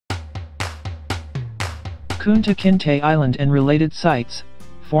Kunta Kinteh Island and related sites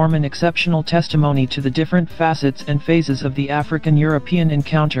form an exceptional testimony to the different facets and phases of the African-European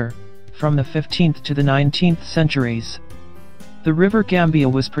encounter, from the 15th to the 19th centuries. The river Gambia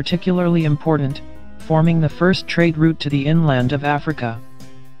was particularly important, forming the first trade route to the inland of Africa.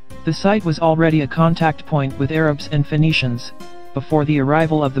 The site was already a contact point with Arabs and Phoenicians, before the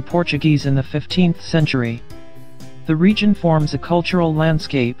arrival of the Portuguese in the 15th century. The region forms a cultural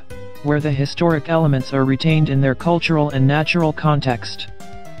landscape, where the historic elements are retained in their cultural and natural context.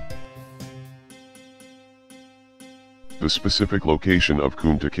 The specific location of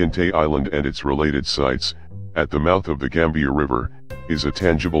Kunta Kinteh Island and its related sites, at the mouth of the Gambia River, is a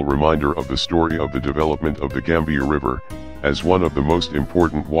tangible reminder of the story of the development of the Gambia River, as one of the most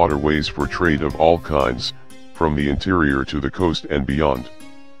important waterways for trade of all kinds, from the interior to the coast and beyond.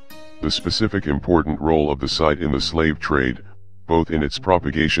 The specific important role of the site in the slave trade, both in its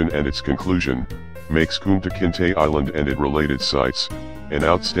propagation and its conclusion, makes Kunta Kinteh Island and its related sites an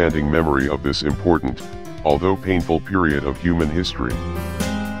outstanding memory of this important, although painful period of human history.